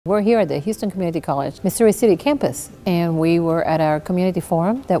We're here at the Houston Community College, Missouri City campus, and we were at our community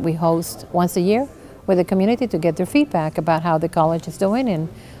forum that we host once a year with the community to get their feedback about how the college is doing and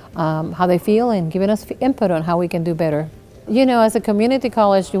how they feel, and giving us input on how we can do better. You know, as a community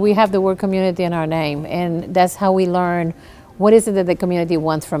college, we have the word community in our name, and that's how we learn what is it that the community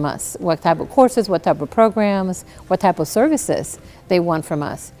wants from us, what type of courses, what type of programs, what type of services they want from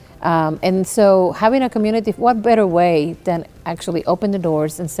us. And so having a community, what better way than actually open the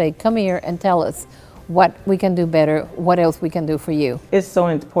doors and say, come here and tell us what we can do better, what else we can do for you. It's so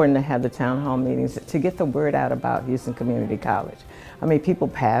important to have the town hall meetings to get the word out about Houston Community College. I mean, people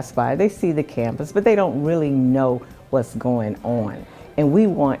pass by, they see the campus, but they don't really know what's going on. And we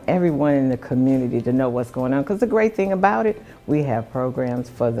want everyone in the community to know what's going on, because the great thing about it, we have programs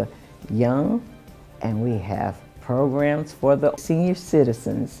for the young and we have programs for the senior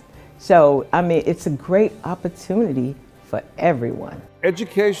citizens. So, I mean, it's a great opportunity for everyone.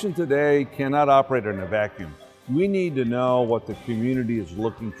 Education today cannot operate in a vacuum. We need to know what the community is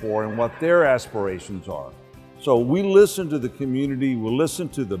looking for and what their aspirations are. So we listen to the community, we listen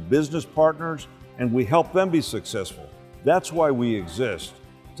to the business partners, and we help them be successful. That's why we exist,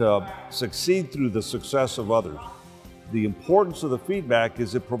 to succeed through the success of others. The importance of the feedback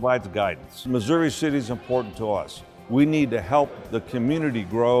is it provides guidance. Missouri City is important to us. We need to help the community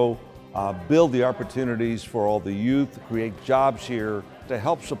grow, build the opportunities for all the youth, create jobs here to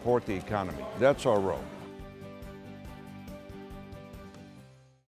help support the economy. That's our role.